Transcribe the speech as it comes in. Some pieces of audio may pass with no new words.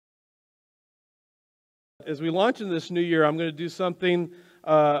As we launch into this new year, I'm going to do something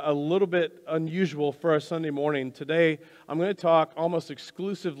a little bit unusual for our Sunday morning. Today, I'm going to talk almost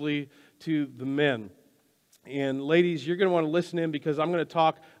exclusively to the men. And ladies, you're going to want to listen in because I'm going to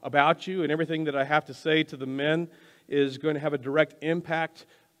talk about you, and everything that I have to say to the men is going to have a direct impact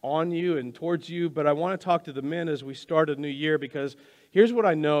on you and towards you. But I want to talk to the men as we start a new year, because here's what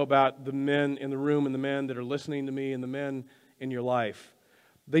I know about the men in the room and the men that are listening to me and the men in your life.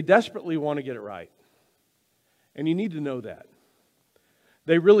 They desperately want to get it right. And you need to know that.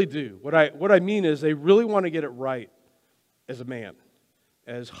 They really do. What I mean is they really want to get it right as a man,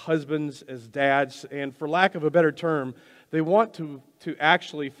 as husbands, as dads, and for lack of a better term, they want to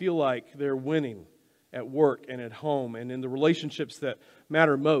actually feel like they're winning at work and at home and in the relationships that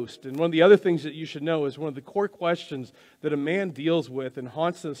matter most. And one of the other things that you should know is one of the core questions that a man deals with and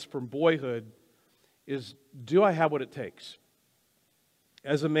haunts us from boyhood is, do I have what it takes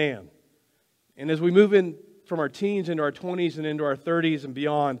as a man? And as we move in from our teens into our 20s and into our 30s and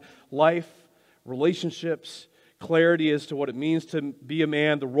beyond, life, relationships, clarity as to what it means to be a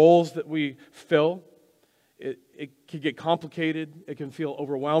man, the roles that we fill, it can get complicated, it can feel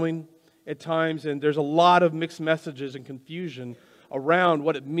overwhelming at times, and there's a lot of mixed messages and confusion around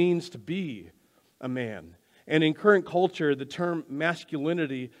what it means to be a man. And in current culture, the term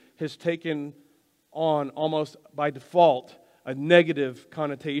masculinity has taken on almost by default a negative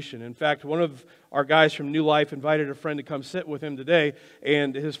connotation. In fact, one of our guys from New Life invited a friend to come sit with him today,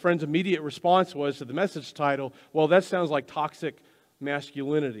 and his friend's immediate response was to the message title, well, that sounds like toxic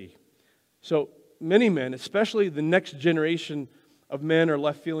masculinity. So many men, especially the next generation of men, are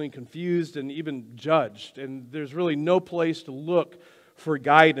left feeling confused and even judged, and there's really no place to look for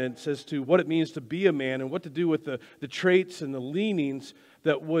guidance as to what it means to be a man and what to do with the traits and the leanings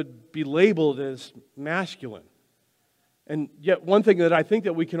that would be labeled as masculine. And yet one thing that I think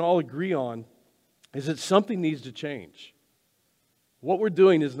that we can all agree on is that something needs to change. What we're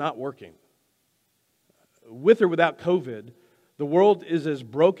doing is not working. With or without COVID, the world is as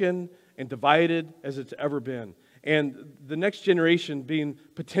broken and divided as it's ever been. And the next generation being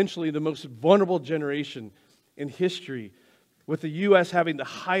potentially the most vulnerable generation in history, with the U.S. having the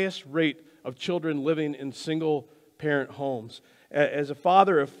highest rate of children living in single-parent homes. As a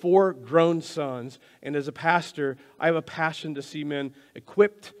father of 4 grown sons and as a pastor, I have a passion to see men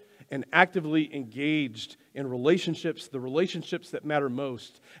equipped and actively engaged in relationships, the relationships that matter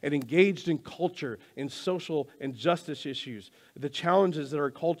most, and engaged in culture, in social and justice issues, the challenges that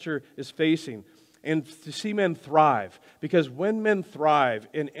our culture is facing, and to see men thrive. Because when men thrive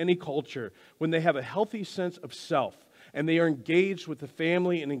in any culture, when they have a healthy sense of self, and they are engaged with the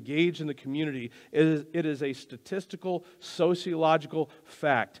family and engaged in the community, it is a statistical, sociological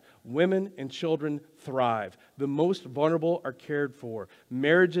fact. Women and children thrive. The most vulnerable are cared for.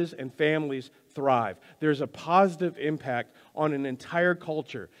 Marriages and families thrive. There's a positive impact on an entire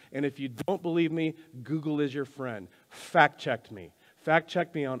culture. And if you don't believe me, Google is your friend. Fact-check me.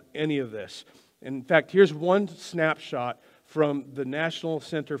 Fact-check me on any of this. In fact, here's one snapshot from the National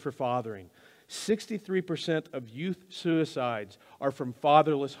Center for Fathering. 63% of youth suicides are from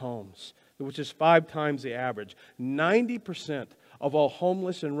fatherless homes, which is 5 times the average. 90% of all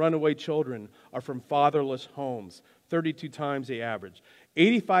homeless and runaway children are from fatherless homes, 32 times the average.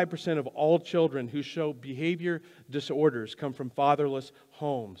 85% of all children who show behavior disorders come from fatherless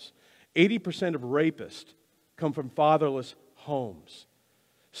homes. 80% of rapists come from fatherless homes.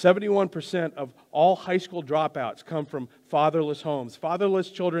 71% of all high school dropouts come from fatherless homes.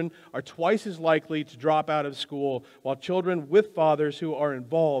 Fatherless children are twice as likely to drop out of school, while children with fathers who are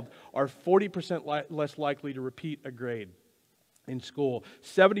involved are 40% less likely to repeat a grade in school,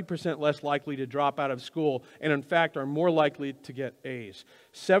 70% less likely to drop out of school, and in fact are more likely to get A's.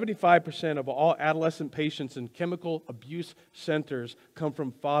 75% of all adolescent patients in chemical abuse centers come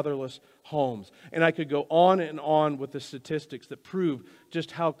from fatherless homes. And I could go on with the statistics that prove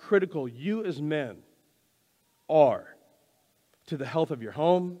just how critical you as men are to the health of your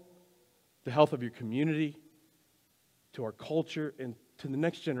home, the health of your community, to our culture, and to the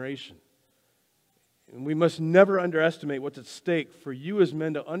next generation. And we must never underestimate what's at stake for you as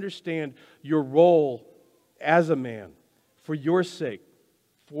men to understand your role as a man, for your sake,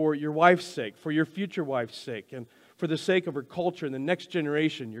 for your wife's sake, for your future wife's sake, and for the sake of our culture and the next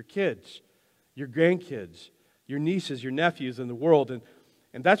generation, your kids, your grandkids, your nieces, your nephews, and the world. And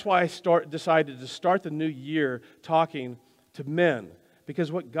that's why I decided to start the new year talking to men,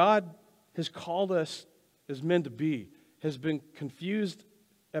 because what God has called us as men to be has been confused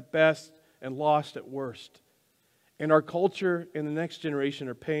at best and lost at worst. And our culture and the next generation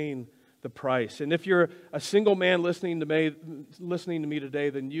are paying the price. And if you're a single man listening to me today,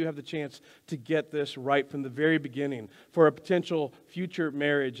 then you have the chance to get this right from the very beginning for a potential future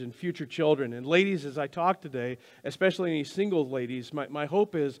marriage and future children. And ladies, as I talk today, especially any single ladies, my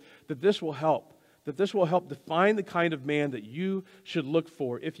hope is that this will help. That this will help define the kind of man that you should look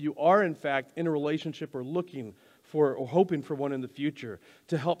for if you are, in fact, in a relationship or looking for or hoping for one in the future,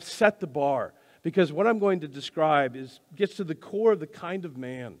 to help set the bar. Because what I'm going to describe gets to the core of the kind of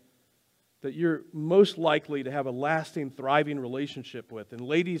man that you're most likely to have a lasting, thriving relationship with. And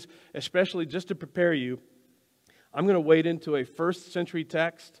ladies, especially just to prepare you, I'm going to wade into a first century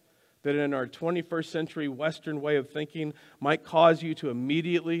text that in our 21st century Western way of thinking might cause you to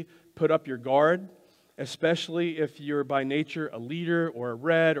immediately put up your guard, especially if you're by nature a leader or a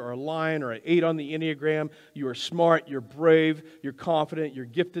red or a lion or an 8 on the Enneagram. You are smart, you're brave, you're confident, you're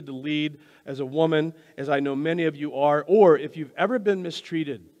gifted to lead as a woman, as I know many of you are. Or if you've ever been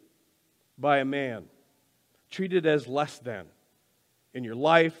mistreated by a man, treated as less than in your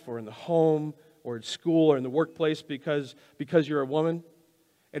life or in the home or at school or in the workplace because you're a woman,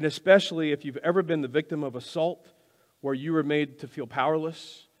 and especially if you've ever been the victim of assault where you were made to feel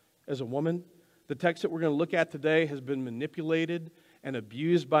powerless as a woman. The text that we're going to look at today has been manipulated and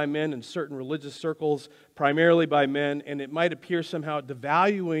abused by men in certain religious circles, primarily by men, and it might appear somehow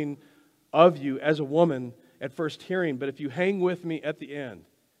devaluing of you as a woman at first hearing, but if you hang with me at the end,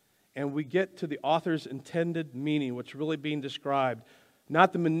 and we get to the author's intended meaning, what's really being described,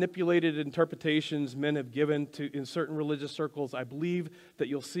 not the manipulated interpretations men have given in certain religious circles, I believe that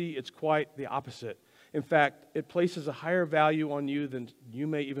you'll see it's quite the opposite. In fact, it places a higher value on you than you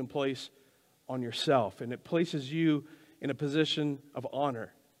may even place on yourself, and it places you in a position of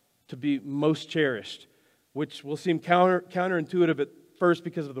honor to be most cherished, which will seem counterintuitive at first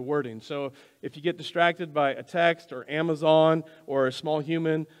because of the wording. So if you get distracted by a text or Amazon or a small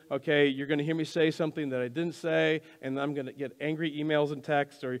human, okay, you're going to hear me say something that I didn't say, and I'm going to get angry emails and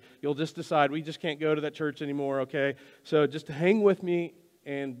texts, or you'll just decide we just can't go to that church anymore, okay? So just hang with me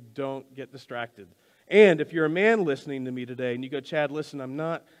and don't get distracted. And if you're a man listening to me today and you go, Chad, listen, I'm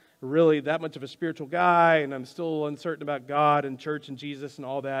not really that much of a spiritual guy, and I'm still uncertain about God and church and Jesus and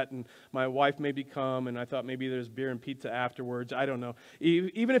all that, and my wife maybe come, and I thought maybe there's beer and pizza afterwards. I don't know.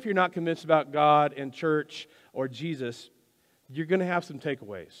 Even if you're not convinced about God and church or Jesus, you're going to have some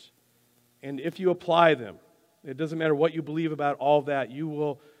takeaways. And if you apply them, it doesn't matter what you believe about all that, you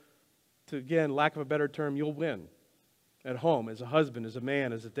will, to again, lack of a better term, you'll win at home as a husband, as a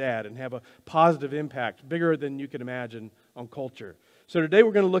man, as a dad, and have a positive impact, bigger than you can imagine, on culture. So today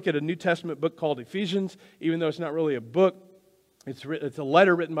we're going to look at a New Testament book called Ephesians. Even though it's not really a book, it's a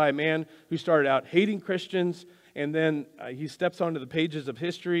letter written by a man who started out hating Christians, and then he steps onto the pages of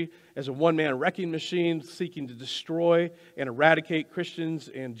history as a one-man wrecking machine, seeking to destroy and eradicate Christians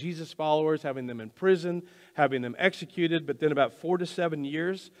and Jesus followers, having them in prison, having them executed. But then about 4 to 7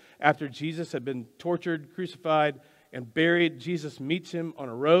 years after Jesus had been tortured, crucified, and buried, Jesus meets him on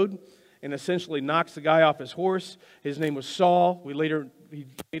a road and essentially knocks the guy off his horse. His name was Saul. Later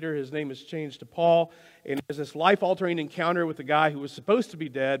his name is changed to Paul. And there's this life-altering encounter with a guy who was supposed to be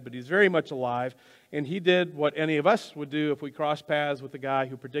dead, but he's very much alive. And he did what any of us would do if we crossed paths with a guy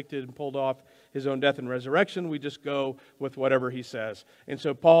who predicted and pulled off his own death and resurrection. We just go with whatever he says. And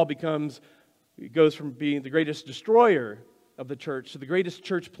so Paul goes from being the greatest destroyer of the church to the greatest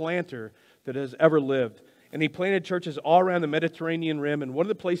church planter that has ever lived. And he planted churches all around the Mediterranean rim. And one of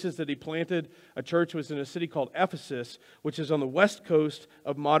the places that he planted a church was in a city called Ephesus, which is on the west coast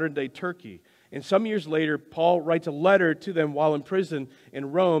of modern-day Turkey. And some years later, Paul writes a letter to them while in prison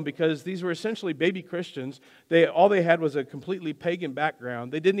in Rome, because these were essentially baby Christians. All they had was a completely pagan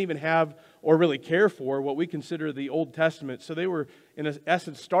background. They didn't even have or really care for what we consider the Old Testament. So they were, in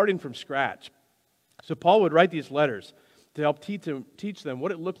essence, starting from scratch. So Paul would write these letters to help teach them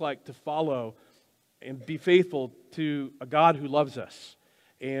what it looked like to follow and be faithful to a God who loves us.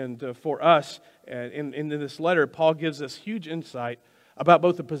 And for us, in this letter, Paul gives us huge insight about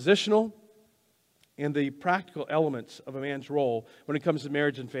both the positional and the practical elements of a man's role when it comes to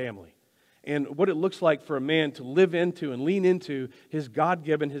marriage and family, and what it looks like for a man to live into and lean into his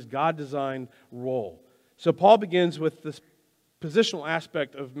God-given, his God-designed role. So Paul begins with this positional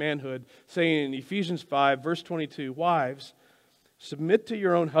aspect of manhood, saying in Ephesians 5, verse 22, "Wives, submit to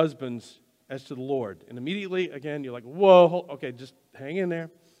your own husbands as to the Lord." And immediately, again, you're like, whoa, okay, just hang in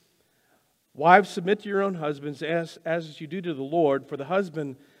there. "Wives, submit to your own husbands as you do to the Lord, for the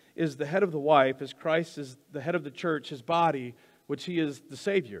husband is the head of the wife, as Christ is the head of the church, his body, which he is the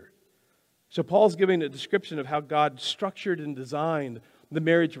Savior." So Paul's giving a description of how God structured and designed the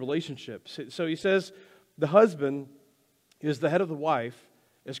marriage relationships. So he says the husband is the head of the wife,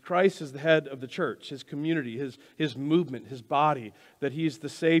 as Christ is the head of the church, his community, his movement, his body, that he's the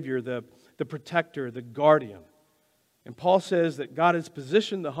Savior, the protector, the guardian. And Paul says that God has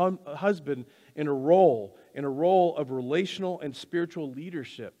positioned the husband in a role of relational and spiritual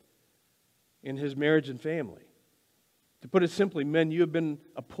leadership in his marriage and family. To put it simply, men, you have been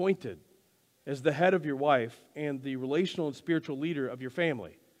appointed as the head of your wife and the relational and spiritual leader of your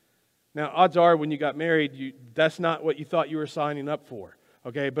family. Now, odds are when you got married, that's not what you thought you were signing up for.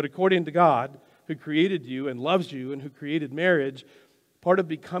 Okay, but according to God, who created you and loves you and who created marriage, part of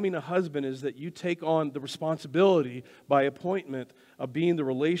becoming a husband is that you take on the responsibility by appointment of being the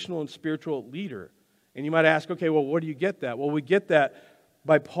relational and spiritual leader. And you might ask, okay, well, where do you get that? Well, we get that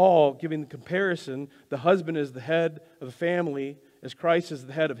by Paul giving the comparison. The husband is the head of the family, as Christ is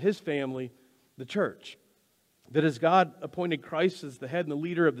the head of his family, the church. That as God appointed Christ as the head and the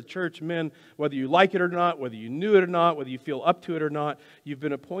leader of the church, men, whether you like it or not, whether you knew it or not, whether you feel up to it or not, you've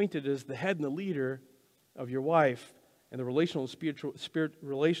been appointed as the head and the leader of your wife and the relational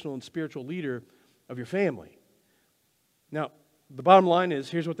and spiritual leader of your family. Now, the bottom line is,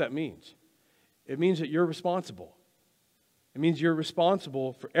 here's what that means. It means that you're responsible. It means you're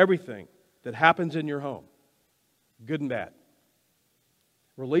responsible for everything that happens in your home, good and bad.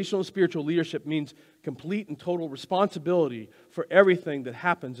 Relational and spiritual leadership means complete and total responsibility for everything that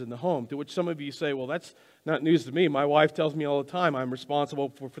happens in the home, to which some of you say, well, that's not news to me. My wife tells me all the time I'm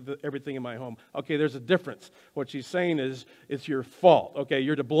responsible for everything in my home. Okay, there's a difference. What she's saying is it's your fault. Okay,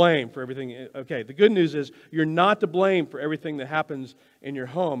 you're to blame for everything. Okay, the good news is you're not to blame for everything that happens in your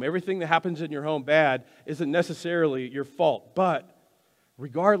home. Everything that happens in your home bad isn't necessarily your fault. But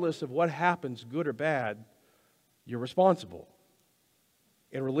regardless of what happens, good or bad, you're responsible.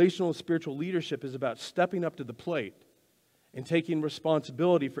 And relational and spiritual leadership is about stepping up to the plate and taking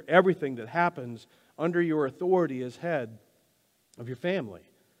responsibility for everything that happens under your authority as head of your family.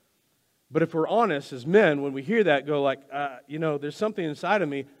 But if we're honest as men, when we hear that, go like, there's something inside of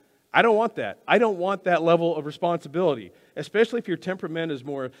me. I don't want that. I don't want that level of responsibility, especially if your temperament is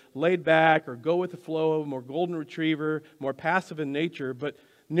more laid back or go with the flow, more golden retriever, more passive in nature. But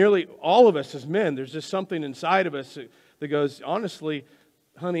nearly all of us as men, there's just something inside of us that goes, honestly,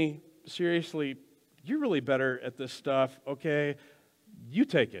 honey, seriously, you're really better at this stuff, okay? You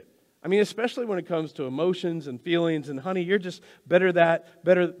take it. I mean, especially when it comes to emotions and feelings, and honey, you're just better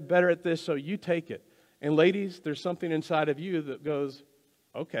at this, so you take it. And ladies, there's something inside of you that goes,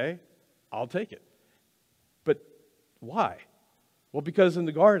 okay, I'll take it. But why? Well, because in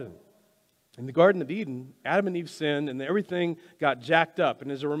the Garden of Eden, Adam and Eve sinned and everything got jacked up.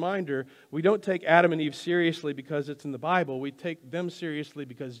 And as a reminder, we don't take Adam and Eve seriously because it's in the Bible. We take them seriously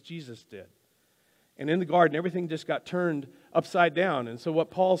because Jesus did. And in the garden, everything just got turned upside down. And so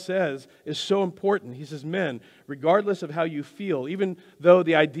what Paul says is so important. He says, men, regardless of how you feel, even though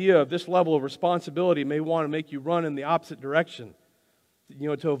the idea of this level of responsibility may want to make you run in the opposite direction,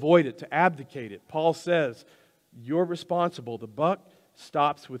 to avoid it, to abdicate it, Paul says, you're responsible. The buck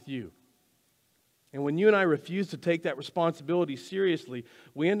stops with you. And when you and I refuse to take that responsibility seriously,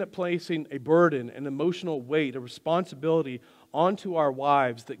 we end up placing a burden, an emotional weight, a responsibility onto our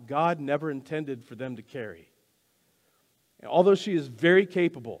wives that God never intended for them to carry. And although she is very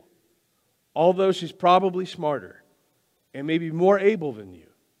capable, although she's probably smarter and maybe more able than you,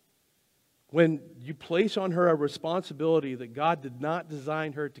 when you place on her a responsibility that God did not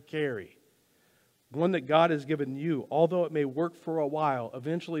design her to carry, one that God has given you, although it may work for a while,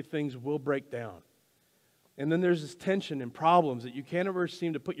 eventually things will break down. And then there's this tension and problems that you can't ever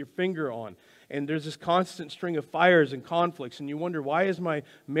seem to put your finger on. And there's this constant string of fires and conflicts. And you wonder, why is my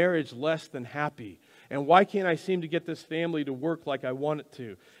marriage less than happy? And why can't I seem to get this family to work like I want it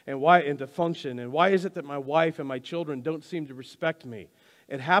to? And to function? And why is it that my wife and my children don't seem to respect me?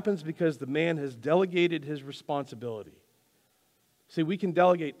 It happens because the man has delegated his responsibility. See, we can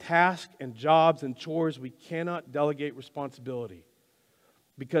delegate tasks and jobs and chores. We cannot delegate responsibility.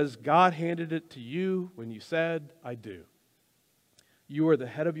 Because God handed it to you when you said, I do. You are the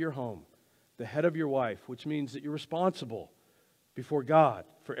head of your home, the head of your wife, which means that you're responsible before God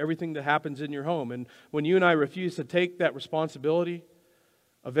for everything that happens in your home. And when you and I refuse to take that responsibility,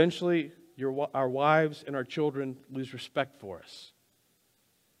 eventually our wives and our children lose respect for us.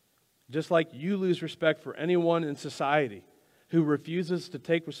 Just like you lose respect for anyone in society who refuses to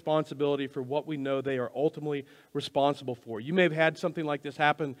take responsibility for what we know they are ultimately responsible for. You may have had something like this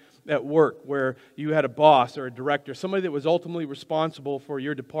happen at work where you had a boss or a director, somebody that was ultimately responsible for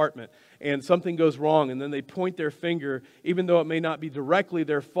your department, and something goes wrong, and then they point their finger, even though it may not be directly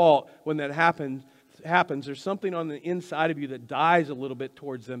their fault when that happens, there's something on the inside of you that dies a little bit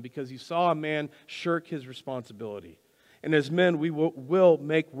towards them because you saw a man shirk his responsibility. And as men, we will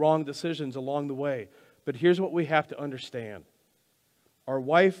make wrong decisions along the way. But here's what we have to understand. Our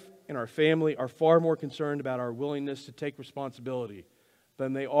wife and our family are far more concerned about our willingness to take responsibility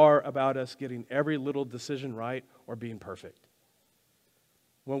than they are about us getting every little decision right or being perfect.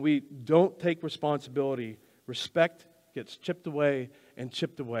 When we don't take responsibility, respect gets chipped away and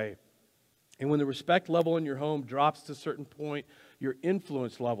chipped away. And when the respect level in your home drops to a certain point, your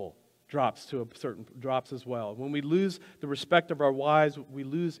influence level drops as well. When we lose the respect of our wives, we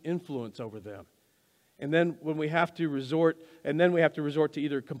lose influence over them. And then we have to resort to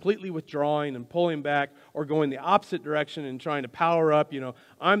either completely withdrawing and pulling back or going the opposite direction and trying to power up,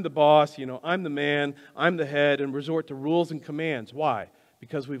 I'm the boss, I'm the man, I'm the head, and resort to rules and commands. Why?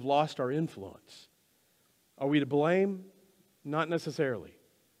 Because we've lost our influence. Are we to blame? Not necessarily.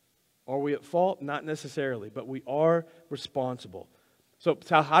 Are we at fault? Not necessarily, but we are responsible. So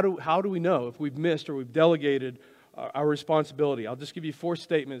how do we know if we've missed or we've delegated our responsibility? I'll just give you 4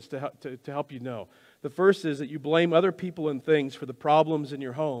 statements to help you know. The first is that you blame other people and things for the problems in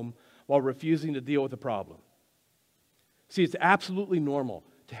your home while refusing to deal with the problem. See, it's absolutely normal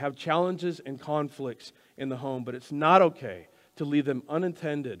to have challenges and conflicts in the home, but it's not okay to leave them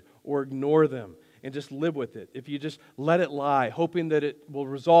unattended or ignore them and just live with it. If you just let it lie, hoping that it will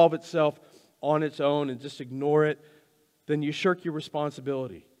resolve itself on its own and just ignore it, then you shirk your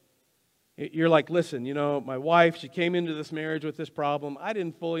responsibility. You're like, listen, my wife, she came into this marriage with this problem. I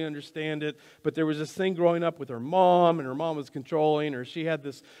didn't fully understand it, but there was this thing growing up with her mom, and her mom was controlling, or she had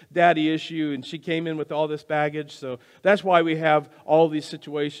this daddy issue, and she came in with all this baggage. So that's why we have all these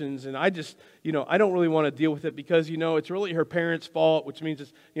situations. And I just, I don't really want to deal with it because, it's really her parents' fault, which means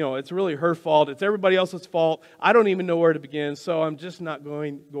it's really her fault. It's everybody else's fault. I don't even know where to begin, so I'm just not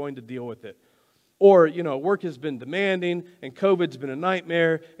going to deal with it. Or, work has been demanding, and COVID's been a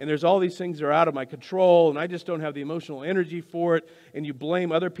nightmare, and there's all these things that are out of my control, and I just don't have the emotional energy for it, and you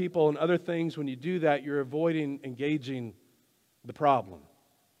blame other people and other things. When you do that, you're avoiding engaging the problem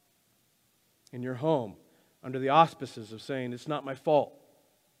in your home under the auspices of saying, it's not my fault,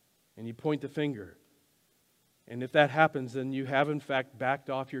 and you point the finger. And if that happens, then you have, in fact, backed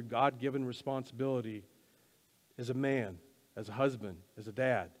off your God-given responsibility as a man, as a husband, as a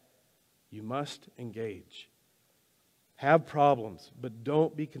dad. You must engage. Have problems, but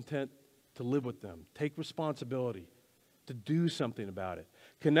don't be content to live with them. Take responsibility to do something about it.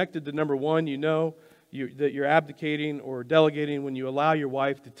 Connected to number 1, that you're abdicating or delegating when you allow your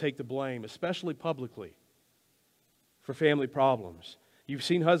wife to take the blame, especially publicly, for family problems. You've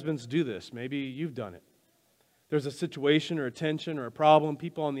seen husbands do this. Maybe you've done it. There's a situation or a tension or a problem.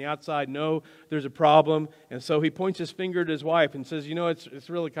 People on the outside know there's a problem, and so he points his finger at his wife and says, it's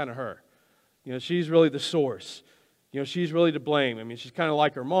really kind of her. She's really the source. She's really to blame. I mean, she's kind of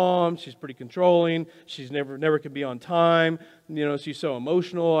like her mom. She's pretty controlling. She's never can be on time. She's so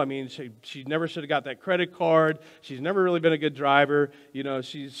emotional. I mean, she never should have got that credit card. She's never really been a good driver.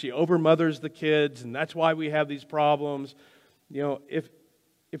 She overmothers the kids, and that's why we have these problems.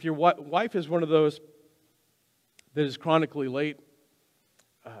 If your wife is one of those that is chronically late,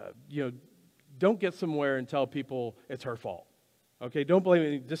 don't get somewhere and tell people it's her fault. Okay, don't blame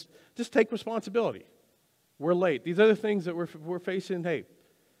it. Just take responsibility. We're late. These other things that we're facing, hey,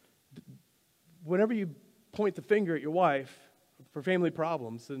 whenever you point the finger at your wife for family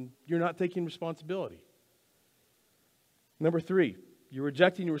problems, then you're not taking responsibility. Number 3, you're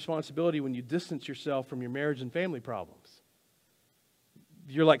rejecting your responsibility when you distance yourself from your marriage and family problems.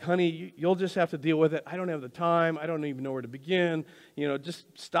 You're like, honey, you'll just have to deal with it. I don't have the time. I don't even know where to begin. Just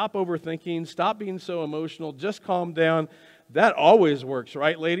stop overthinking. Stop being so emotional. Just calm down. That always works,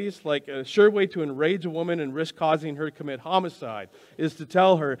 right, ladies? Like a sure way to enrage a woman and risk causing her to commit homicide is to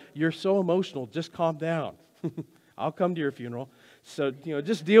tell her, you're so emotional, just calm down. I'll come to your funeral. So,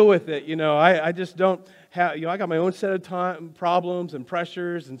 just deal with it. I just don't have, I got my own set of problems and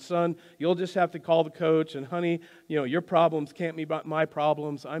pressures, and son, you'll just have to call the coach, and honey, your problems can't be my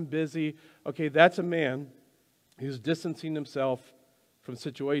problems. I'm busy. Okay, that's a man who's distancing himself from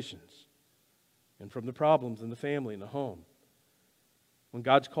situations and from the problems in the family, in the home. When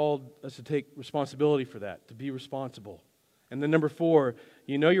God's called us to take responsibility for that, to be responsible. And then number 4,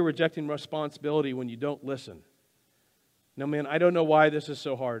 you're rejecting responsibility when you don't listen. Now, man, I don't know why this is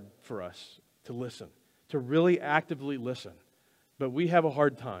so hard for us to listen, to really actively listen. But we have a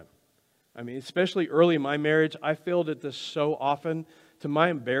hard time. I mean, especially early in my marriage, I failed at this so often. To my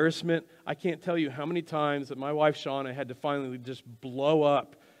embarrassment, I can't tell you how many times that my wife, Shauna, had to finally just blow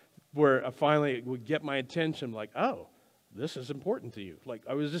up where I finally would get my attention, like, oh, this is important to you. Like,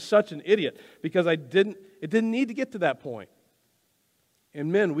 I was just such an idiot because it didn't need to get to that point.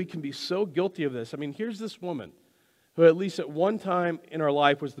 And men, we can be so guilty of this. I mean, here's this woman who at least at one time in our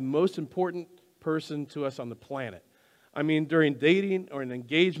life was the most important person to us on the planet. I mean, during dating or an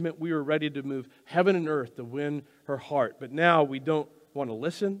engagement, we were ready to move heaven and earth to win her heart. But now we don't want to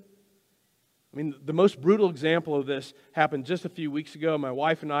listen. I mean, the most brutal example of this happened just a few weeks ago. My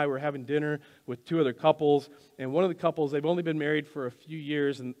wife and I were having dinner with two other couples, and one of the couples, they've only been married for a few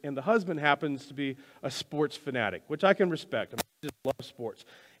years, and the husband happens to be a sports fanatic, which I can respect. I mean, he just loves sports.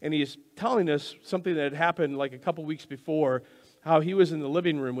 And he's telling us something that had happened like a couple weeks before, how he was in the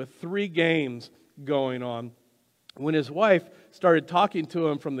living room with 3 games going on when his wife started talking to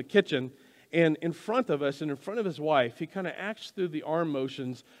him from the kitchen, and in front of us and in front of his wife, he kind of acts through the arm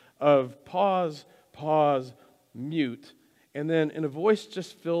motions of pause, pause, mute, and then in a voice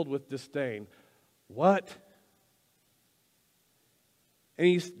just filled with disdain, "What?" And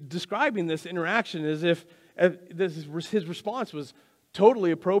he's describing this interaction as if his response was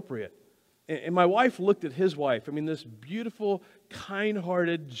totally appropriate. And my wife looked at his wife. I mean, this beautiful,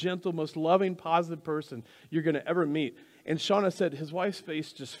 kind-hearted, gentle, most loving, positive person you're going to ever meet. And Shauna said his wife's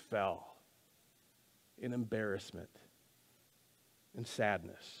face just fell in embarrassment and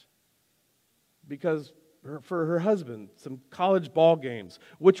sadness. Because for her husband, some college ball games,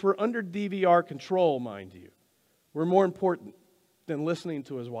 which were under DVR control, mind you, were more important than listening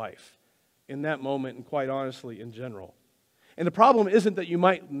to his wife in that moment and quite honestly in general. And the problem isn't that you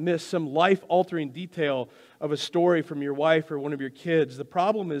might miss some life-altering detail of a story from your wife or one of your kids. The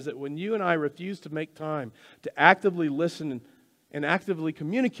problem is that when you and I refuse to make time to actively listen and actively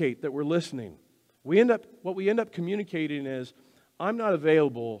communicate that we're listening, what we end up communicating is, "I'm not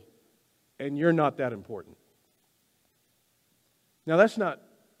available and you're not that important." Now, that's not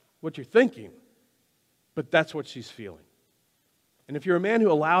what you're thinking, but that's what she's feeling. And if you're a man who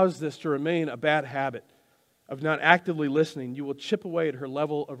allows this to remain a bad habit of not actively listening, you will chip away at her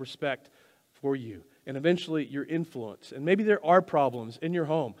level of respect for you and eventually your influence. And maybe there are problems in your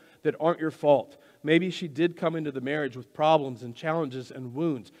home that aren't your fault. Maybe she did come into the marriage with problems and challenges and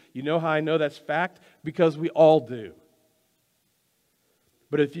wounds. You know how I know that's fact? Because we all do.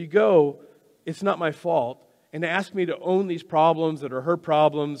 But if you go, "It's not my fault," and ask me to own these problems that are her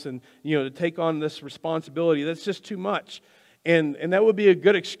problems and, to take on this responsibility, that's just too much. And that would be a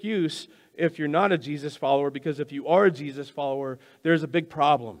good excuse if you're not a Jesus follower, because if you are a Jesus follower, there's a big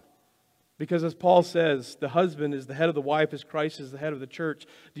problem. Because as Paul says, the husband is the head of the wife as Christ is the head of the church.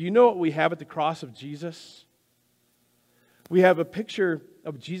 Do you know what we have at the cross of Jesus? We have a picture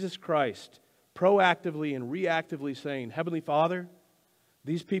of Jesus Christ proactively and reactively saying, "Heavenly Father,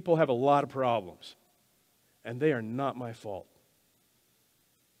 these people have a lot of problems, and they are not my fault.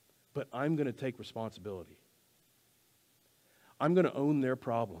 But I'm going to take responsibility. I'm going to own their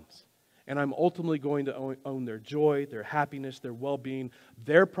problems. And I'm ultimately going to own their joy, their happiness, their well-being.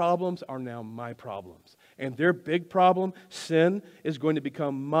 Their problems are now my problems. And their big problem, sin, is going to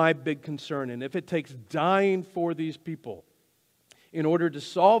become my big concern. And if it takes dying for these people in order to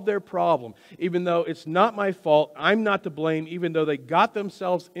solve their problem, even though it's not my fault, I'm not to blame, even though they got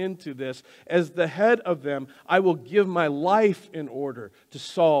themselves into this, as the head of them, I will give my life in order to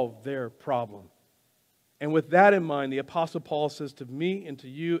solve their problem." And with that in mind, the Apostle Paul says to me and to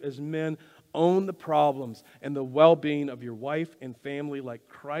you as men, own the problems and the well-being of your wife and family like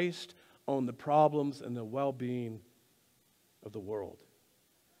Christ owned the problems and the well-being of the world.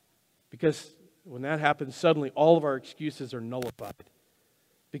 Because when that happens, suddenly all of our excuses are nullified.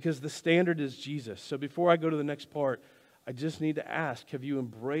 Because the standard is Jesus. So before I go to the next part, I just need to ask, have you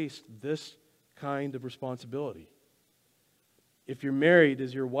embraced this kind of responsibility? If you're married,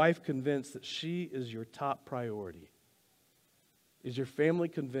 is your wife convinced that she is your top priority? Is your family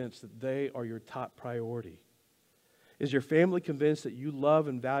convinced that they are your top priority? Is your family convinced that you love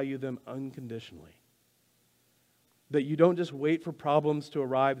and value them unconditionally? That you don't just wait for problems to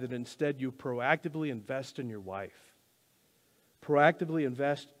arrive, that instead you proactively invest in your wife. Proactively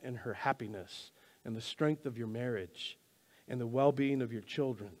invest in her happiness and the strength of your marriage and the well-being of your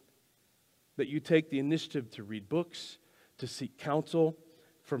children. That you take the initiative to read books, to seek counsel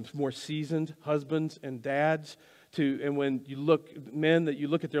from more seasoned husbands and dads, and when you look, men, that you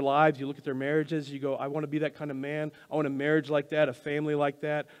look at their lives, you look at their marriages, you go, I want to be that kind of man. I want a marriage like that, a family like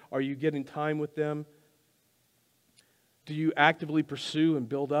that. Are you getting time with them? Do you actively pursue and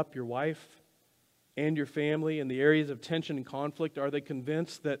build up your wife and your family in the areas of tension and conflict? Are they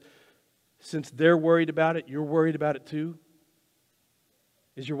convinced that since they're worried about it, you're worried about it too?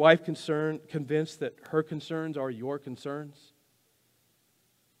 Is your wife convinced that her concerns are your concerns?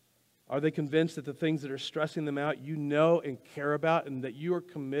 Are they convinced that the things that are stressing them out you know and care about, and that you are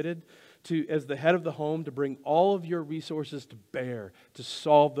committed to, as the head of the home, to bring all of your resources to bear to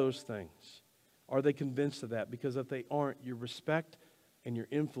solve those things? Are they convinced of that? Because if they aren't, your respect and your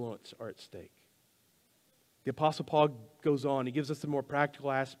influence are at stake. The Apostle Paul goes on. He gives us a more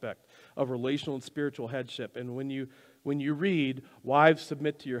practical aspect of relational and spiritual headship. And when you read, wives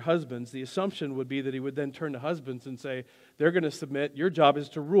submit to your husbands, the assumption would be that he would then turn to husbands and say, they're going to submit, your job is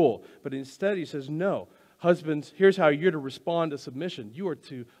to rule. But instead he says, no, husbands, here's how you're to respond to submission. You are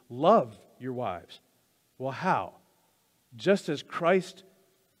to love your wives. Well, how? Just as Christ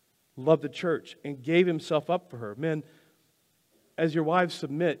loved the church and gave himself up for her. Men, as your wives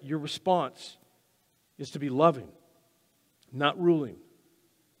submit, your response is to be loving, not ruling.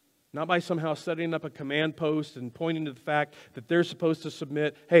 Not by somehow setting up a command post and pointing to the fact that they're supposed to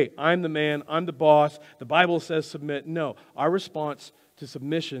submit. Hey, I'm the man, I'm the boss, the Bible says submit. No, our response to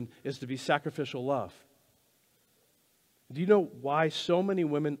submission is to be sacrificial love. Do you know why so many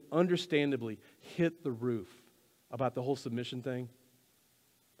women understandably hit the roof about the whole submission thing?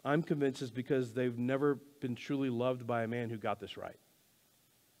 I'm convinced it's because they've never been truly loved by a man who got this right.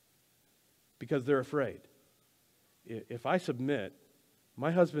 Because they're afraid. If I submit, my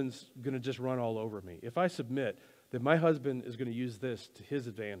husband's going to just run all over me. If I submit, then my husband is going to use this to his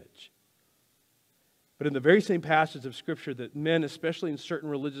advantage. But in the very same passage of Scripture that men, especially in certain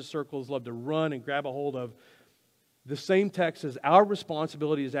religious circles, love to run and grab a hold of, the same text says our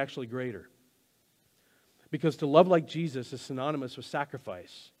responsibility is actually greater. Because to love like Jesus is synonymous with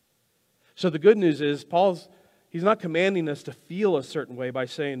sacrifice. So the good news is, he's not commanding us to feel a certain way by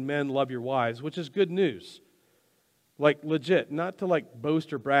saying, men, love your wives, which is good news. Like legit, not to like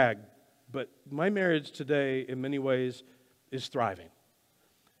boast or brag, but my marriage today in many ways is thriving.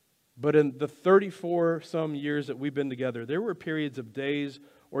 But in the 34 some years that we've been together, there were periods of days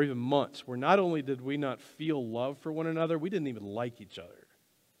or even months where not only did we not feel love for one another, we didn't even like each other.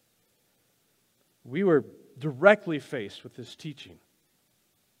 We were directly faced with this teaching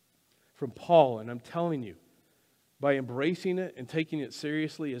from Paul, and I'm telling you, by embracing it and taking it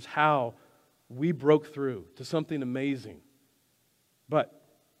seriously is how we broke through to something amazing. But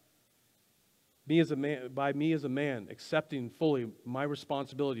me as a man, accepting fully my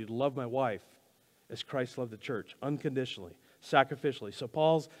responsibility to love my wife as Christ loved the church, unconditionally, sacrificially. So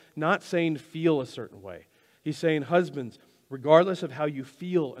Paul's not saying feel a certain way. He's saying, husbands, regardless of how you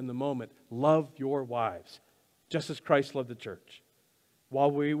feel in the moment, love your wives, just as Christ loved the church.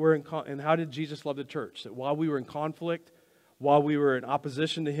 And how did Jesus love the church? That while we were in conflict, while we were in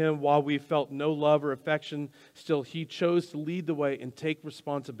opposition to him, while we felt no love or affection, still he chose to lead the way and take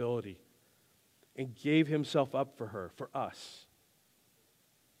responsibility and gave himself up for her, for us.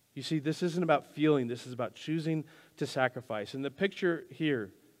 You see, this isn't about feeling, this is about choosing to sacrifice. And the picture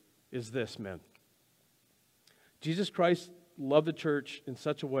here is this, men. Jesus Christ loved the church in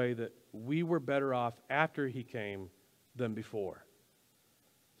such a way that we were better off after he came than before.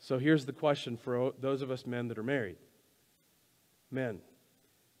 So here's the question for those of us men that are married. Men,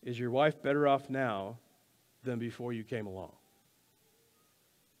 is your wife better off now than before you came along?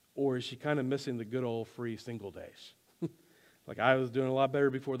 Or is she kind of missing the good old free single days? Like I was doing a lot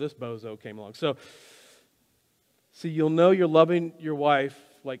better before this bozo came along. So, see, you'll know you're loving your wife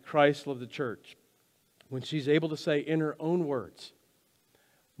like Christ loved the church when she's able to say in her own words,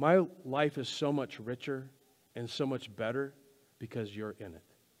 my life is so much richer and so much better because you're in it.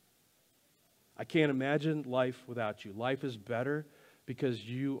 I can't imagine life without you. Life is better because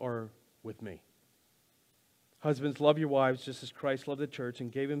you are with me. Husbands, love your wives just as Christ loved the church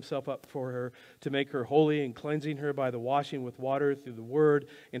and gave himself up for her to make her holy and cleansing her by the washing with water through the word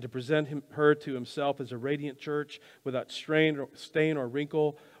and to present her to himself as a radiant church without stain or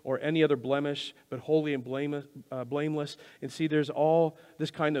wrinkle or any other blemish, but holy and blameless. And see, there's all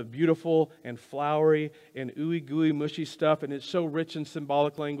this kind of beautiful and flowery and ooey gooey mushy stuff, and it's so rich in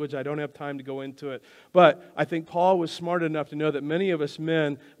symbolic language, I don't have time to go into it. But I think Paul was smart enough to know that many of us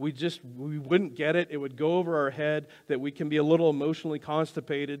men, we wouldn't get it. It would go over our head, that we can be a little emotionally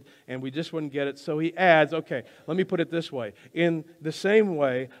constipated, and we just wouldn't get it. So he adds, okay, let me put it this way. In the same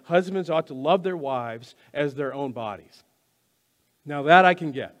way, husbands ought to love their wives as their own bodies. Now that I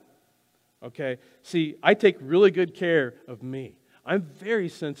can get, okay? See, I take really good care of me. I'm very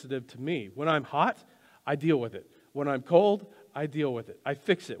sensitive to me. When I'm hot, I deal with it. When I'm cold, I deal with it. I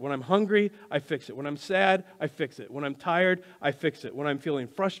fix it. When I'm hungry, I fix it. When I'm sad, I fix it. When I'm tired, I fix it. When I'm feeling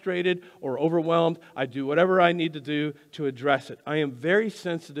frustrated or overwhelmed, I do whatever I need to do to address it. I am very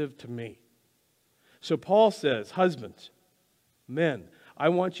sensitive to me. So Paul says, husbands, men, I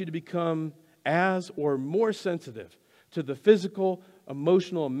want you to become as or more sensitive to the physical,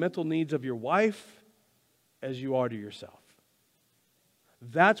 emotional, and mental needs of your wife as you are to yourself.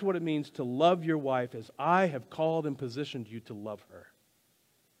 That's what it means to love your wife as I have called and positioned you to love her.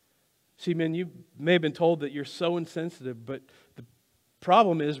 See, men, you may have been told that you're so insensitive, but the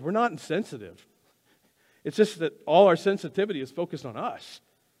problem is we're not insensitive. It's just that all our sensitivity is focused on us.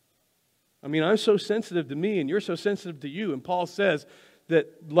 I mean, I'm so sensitive to me, and you're so sensitive to you. And Paul says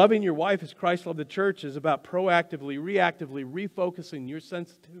that loving your wife as Christ loved the church is about proactively, reactively refocusing your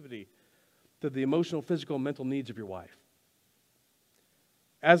sensitivity to the emotional, physical, and mental needs of your wife.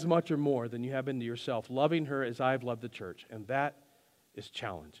 As much or more than you have been to yourself, loving her as I've loved the church. And that is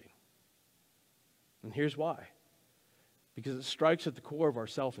challenging. And here's why. Because it strikes at the core of our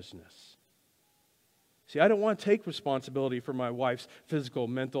selfishness. See, I don't want to take responsibility for my wife's physical,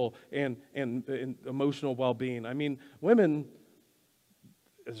 mental, and emotional well-being. I mean, women,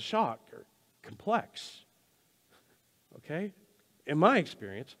 as a shock, are complex. Okay? In my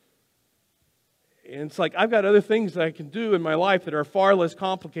experience. And it's like I've got other things that I can do in my life that are far less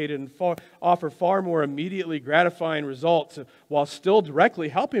complicated and offer far more immediately gratifying results while still directly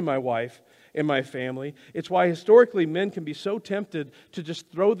helping my wife and my family. It's why historically men can be so tempted to just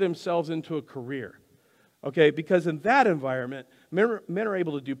throw themselves into a career. Okay, because in that environment, men are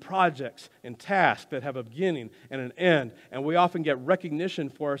able to do projects and tasks that have a beginning and an end, and we often get recognition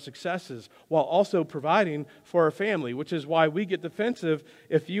for our successes while also providing for our family, which is why we get defensive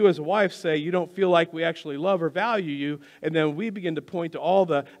if you as a wife say you don't feel like we actually love or value you, and then we begin to point to all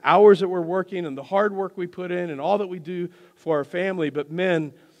the hours that we're working and the hard work we put in and all that we do for our family. But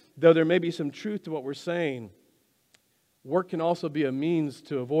men, though there may be some truth to what we're saying, work can also be a means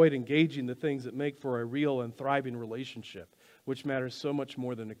to avoid engaging the things that make for a real and thriving relationship, which matters so much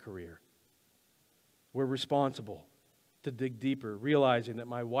more than a career. We're responsible to dig deeper, realizing that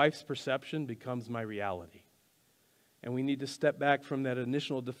my wife's perception becomes my reality. And we need to step back from that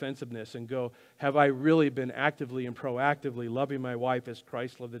initial defensiveness and go, have I really been actively and proactively loving my wife as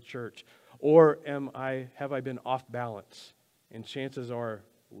Christ loved the church? Or have I been off balance? And chances are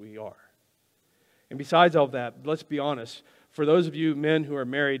we are. And besides all that, let's be honest, for those of you men who are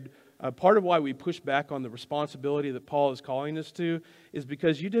married, part of why we push back on the responsibility that Paul is calling us to is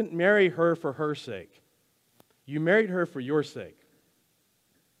because you didn't marry her for her sake. You married her for your sake.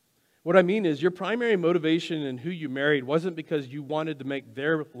 What I mean is your primary motivation in who you married wasn't because you wanted to make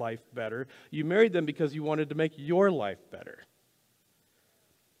their life better. You married them because you wanted to make your life better.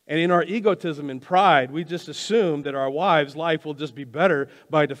 And in our egotism and pride, we just assume that our wives' life will just be better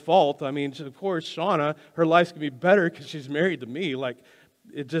by default. I mean, of course, Shauna, her life's going to be better because she's married to me. Like,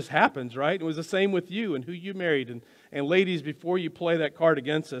 it just happens, right? It was the same with you and who you married. And ladies, before you play that card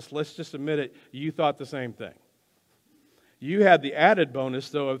against us, let's just admit it, you thought the same thing. You had the added bonus,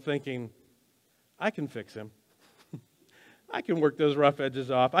 though, of thinking, I can fix him. I can work those rough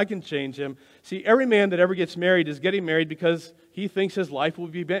edges off. I can change him. See, every man that ever gets married is getting married because he thinks his life will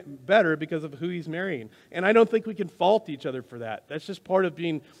be better because of who he's marrying. And I don't think we can fault each other for that. That's just part of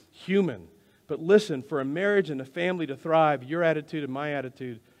being human. But listen, for a marriage and a family to thrive, your attitude and my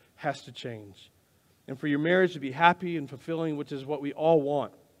attitude has to change. And for your marriage to be happy and fulfilling, which is what we all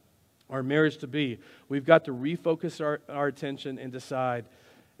want our marriage to be, we've got to refocus our attention and decide,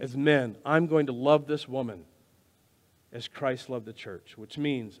 as men, I'm going to love this woman as Christ loved the church, which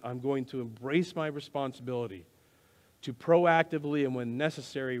means I'm going to embrace my responsibility to proactively and when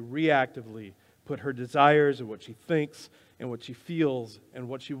necessary, reactively put her desires and what she thinks and what she feels and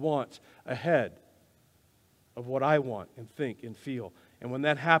what she wants ahead of what I want and think and feel. And when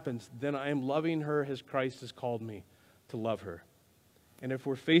that happens, then I am loving her as Christ has called me to love her. And if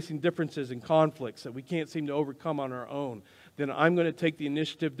we're facing differences and conflicts that we can't seem to overcome on our own, then I'm going to take the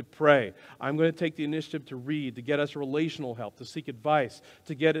initiative to pray. I'm going to take the initiative to read, to get us relational help, to seek advice,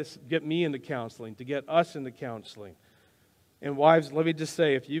 to get me into counseling, to get us into counseling. And wives, let me just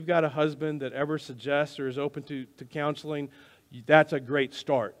say, if you've got a husband that ever suggests or is open to counseling, that's a great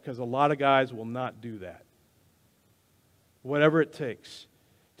start, because a lot of guys will not do that. Whatever it takes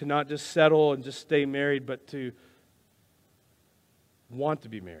to not just settle and just stay married, but to want to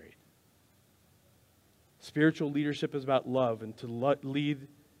be married. Spiritual leadership is about love, and to lead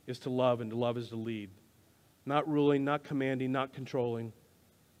is to love, and to love is to lead. Not ruling, not commanding, not controlling.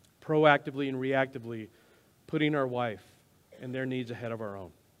 Proactively and reactively putting our wife and their needs ahead of our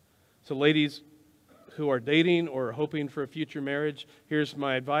own. So ladies who are dating or hoping for a future marriage, here's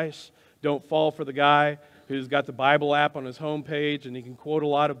my advice. Don't fall for the guy who's got the Bible app on his homepage and he can quote a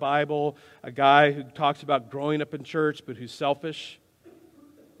lot of Bible, a guy who talks about growing up in church but who's selfish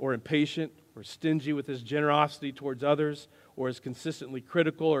or impatient or stingy with his generosity towards others or is consistently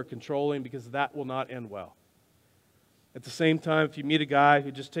critical or controlling, because that will not end well. At the same time, if you meet a guy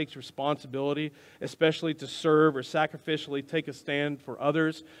who just takes responsibility, especially to serve or sacrificially take a stand for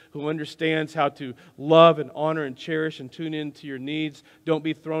others, who understands how to love and honor and cherish and tune into your needs, don't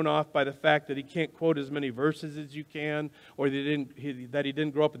be thrown off by the fact that he can't quote as many verses as you can, or that he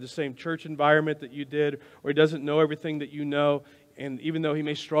didn't grow up in the same church environment that you did, or he doesn't know everything that you know, and even though he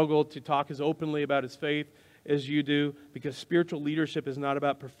may struggle to talk as openly about his faith as you do, because spiritual leadership is not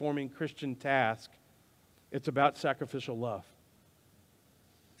about performing Christian tasks. It's about sacrificial love.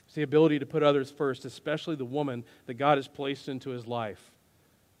 It's the ability to put others first, especially the woman that God has placed into his life.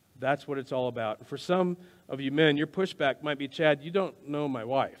 That's what it's all about. And for some of you men, your pushback might be, Chad, you don't know my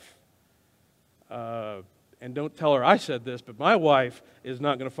wife. And don't tell her I said this, but my wife is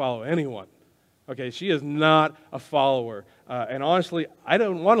not going to follow anyone. Okay, she is not a follower. And honestly, I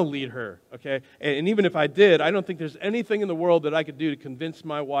don't want to lead her. Okay, and even if I did, I don't think there's anything in the world that I could do to convince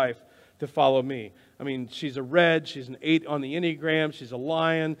my wife to follow me. I mean, she's a red, she's an 8 on the Enneagram, she's a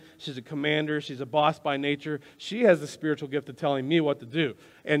lion, she's a commander, she's a boss by nature. She has the spiritual gift of telling me what to do.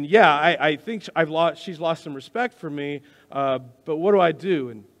 And yeah, I think she's lost some respect for me, but what do I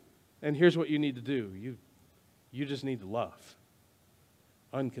do? And here's what you need to do. You just need to love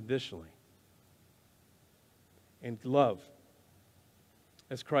unconditionally. And love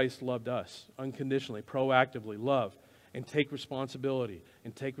as Christ loved us, unconditionally, proactively, love. And take responsibility,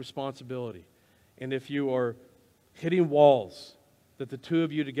 and take responsibility. And if you are hitting walls that the two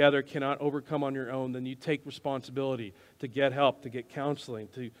of you together cannot overcome on your own, then you take responsibility to get help, to get counseling,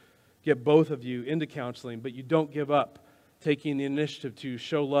 to get both of you into counseling, but you don't give up taking the initiative to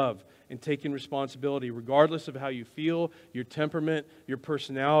show love and taking responsibility. Regardless of how you feel, your temperament, your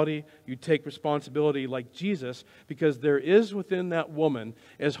personality, you take responsibility like Jesus, because there is within that woman,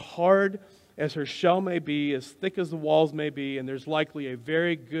 as hard as her shell may be, as thick as the walls may be, and there's likely a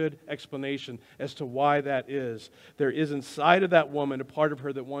very good explanation as to why that is. There is inside of that woman a part of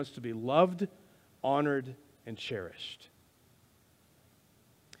her that wants to be loved, honored, and cherished.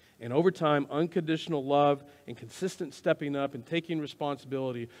 And over time, unconditional love and consistent stepping up and taking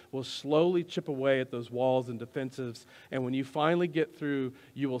responsibility will slowly chip away at those walls and defensives. And when you finally get through,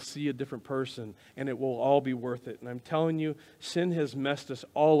 you will see a different person, and it will all be worth it. And I'm telling you, sin has messed us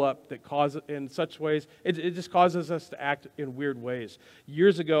all up that causes, in such ways, it just causes us to act in weird ways.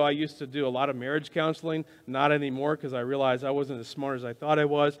 Years ago, I used to do a lot of marriage counseling, not anymore because I realized I wasn't as smart as I thought I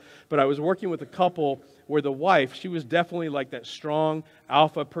was. But I was working with a couple where the wife, she was definitely like that strong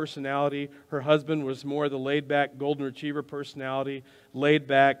alpha personality. Her husband was more the laid-back golden retriever personality, laid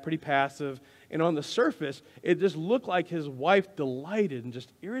back, pretty passive. And on the surface, it just looked like his wife delighted in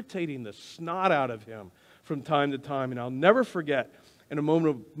just irritating the snot out of him from time to time. And I'll never forget, in a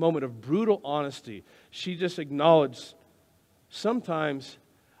moment of brutal honesty, she just acknowledged, sometimes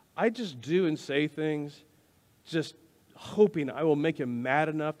I just do and say things just hoping I will make him mad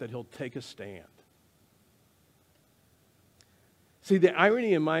enough that he'll take a stand. See, the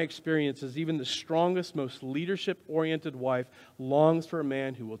irony in my experience is even the strongest, most leadership-oriented wife longs for a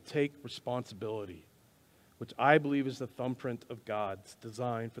man who will take responsibility, which I believe is the thumbprint of God's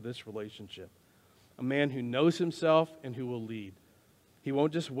design for this relationship. A man who knows himself and who will lead. He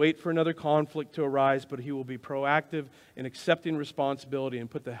won't just wait for another conflict to arise, but he will be proactive in accepting responsibility and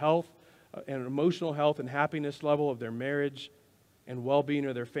put the health and emotional health and happiness level of their marriage and well-being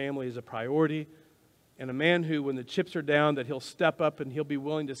of their family as a priority. And a man who, when the chips are down, that he'll step up and he'll be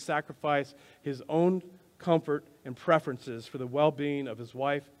willing to sacrifice his own comfort and preferences for the well-being of his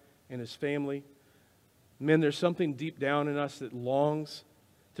wife and his family. Men, there's something deep down in us that longs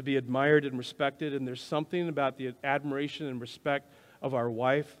to be admired and respected, and there's something about the admiration and respect of our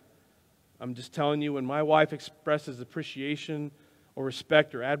wife. I'm just telling you, when my wife expresses appreciation or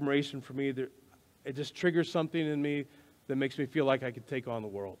respect or admiration for me, it just triggers something in me that makes me feel like I could take on the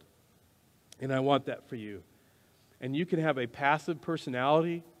world. And I want that for you. And you can have a passive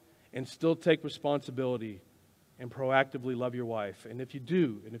personality and still take responsibility and proactively love your wife. And if you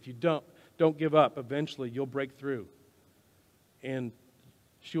do, and if you don't give up, eventually you'll break through. And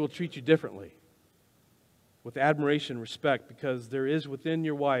she will treat you differently, with admiration and respect, because there is within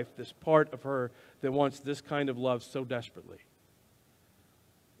your wife this part of her that wants this kind of love so desperately.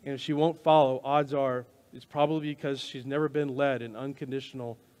 And if she won't follow, odds are it's probably because she's never been led in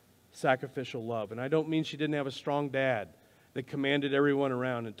unconditional sacrificial love. And I don't mean she didn't have a strong dad that commanded everyone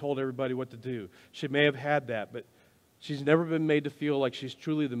around and told everybody what to do. She may have had that, but she's never been made to feel like she's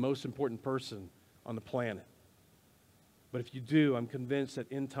truly the most important person on the planet. But if you do, I'm convinced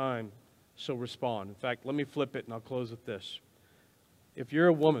that in time she'll respond. In fact, let me flip it and I'll close with this. If you're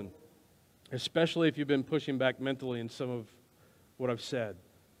a woman, especially if you've been pushing back mentally in some of what I've said,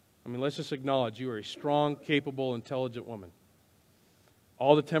 I mean, let's just acknowledge you are a strong, capable, intelligent woman.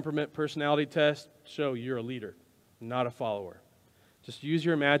 All the temperament personality tests show you're a leader, not a follower. Just use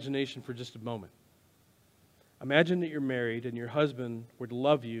your imagination for just a moment. Imagine that you're married and your husband would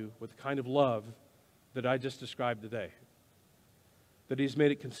love you with the kind of love that I just described today. That he's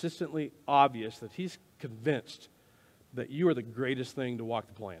made it consistently obvious that he's convinced that you are the greatest thing to walk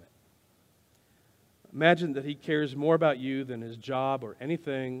the planet. Imagine that he cares more about you than his job or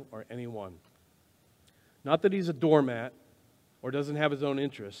anything or anyone. Not that he's a doormat or doesn't have his own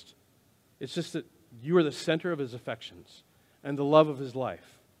interest. It's just that you are the center of his affections and the love of his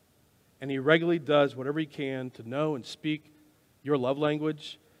life. And he regularly does whatever he can to know and speak your love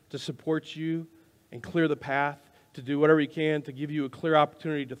language, to support you and clear the path, to do whatever he can to give you a clear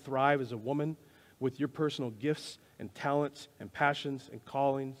opportunity to thrive as a woman with your personal gifts and talents and passions and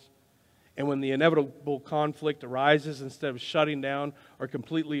callings. And when the inevitable conflict arises, instead of shutting down or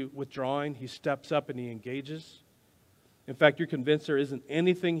completely withdrawing, he steps up and he engages. In fact, you're convinced there isn't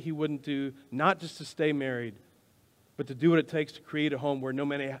anything he wouldn't do, not just to stay married, but to do what it takes to create a home where no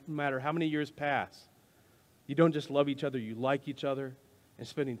matter how many years pass, you don't just love each other, you like each other and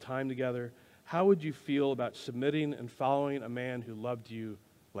spending time together. How would you feel about submitting and following a man who loved you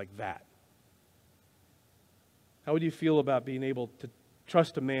like that? How would you feel about being able to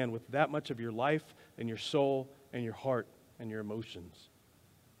trust a man with that much of your life and your soul and your heart and your emotions?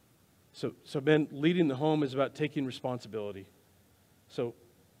 So men, leading the home is about taking responsibility. So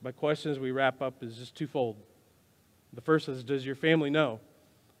my question as we wrap up is just twofold. The first is, does your family know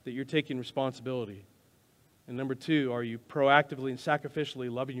that you're taking responsibility? And number two, are you proactively and sacrificially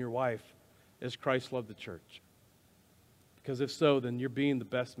loving your wife as Christ loved the church? Because if so, then you're being the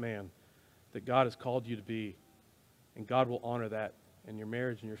best man that God has called you to be. And God will honor that, and your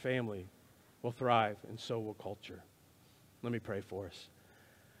marriage and your family will thrive, and so will culture. Let me pray for us.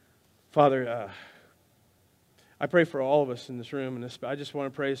 Father, I pray for all of us in this room, and I just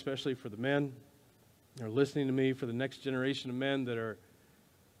want to pray especially for the men that are listening to me, for the next generation of men that are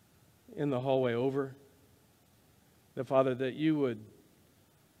in the hallway over. That, Father, that you would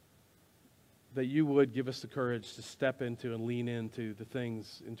give us the courage to step into and lean into the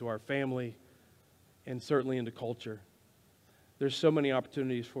things, into our family, and certainly into culture. There's so many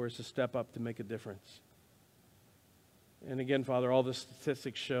opportunities for us to step up to make a difference. And again, Father, all the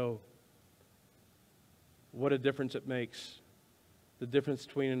statistics show what a difference it makes. The difference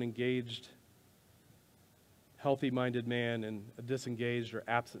between an engaged, healthy-minded man and a disengaged or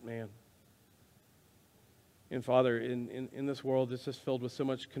absent man. And Father, in this world, it's just filled with so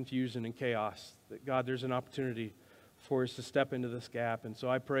much confusion and chaos that, God, there's an opportunity for us to step into this gap. And so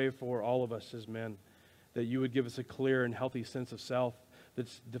I pray for all of us as men that you would give us a clear and healthy sense of self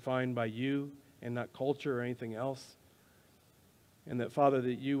that's defined by you and not culture or anything else. And that, Father,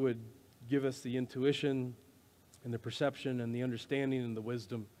 that you would give us the intuition and the perception and the understanding and the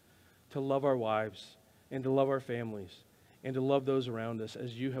wisdom to love our wives and to love our families and to love those around us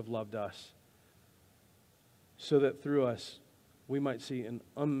as you have loved us, so that through us we might see an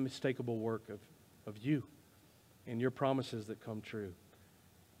unmistakable work of you and your promises that come true.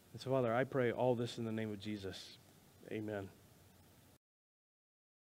 And so, Father, I pray all this in the name of Jesus. Amen.